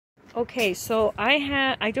Okay, so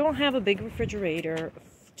I don't have a big refrigerator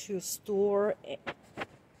to store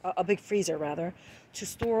a big freezer rather to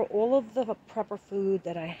store all of the prepper food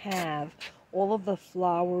that I have, all of the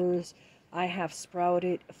flours. I have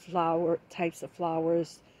sprouted flour types of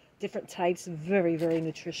flours, different types, very, very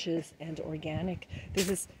nutritious and organic. This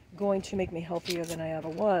is going to make me healthier than I ever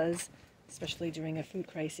was, especially during a food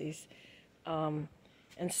crisis. And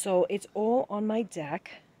so it's all on my deck.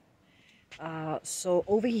 So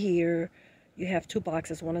over here, you have two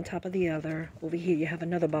boxes, one on top of the other. Over here, you have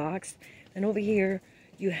another box. And over here,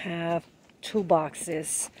 you have two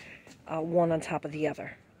boxes, one on top of the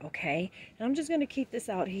other. Okay? And I'm just going to keep this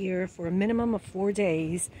out here for a minimum of 4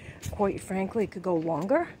 days. Quite frankly, it could go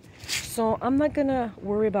longer. So I'm not going to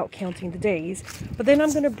worry about counting the days. But then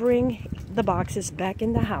I'm going to bring the boxes back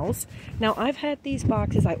in the house. Now, I've had these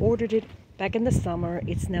boxes. I ordered it back in the summer.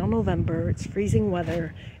 It's now November. It's freezing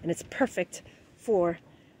weather. And it's perfect for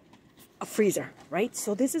a freezer, right?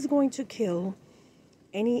 So this is going to kill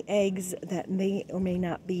any eggs that may or may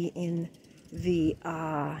not be in the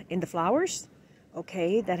flowers,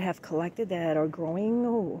 okay, that have collected, that are growing.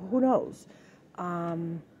 Who knows?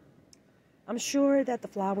 I'm sure that the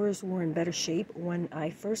flowers were in better shape when I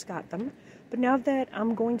first got them, but now that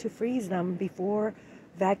I'm going to freeze them before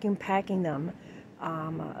vacuum packing them,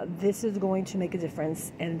 this is going to make a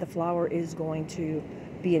difference, and the flower is going to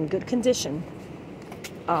be in good condition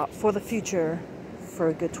for the future for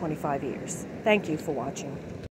a good 25 years. Thank you for watching.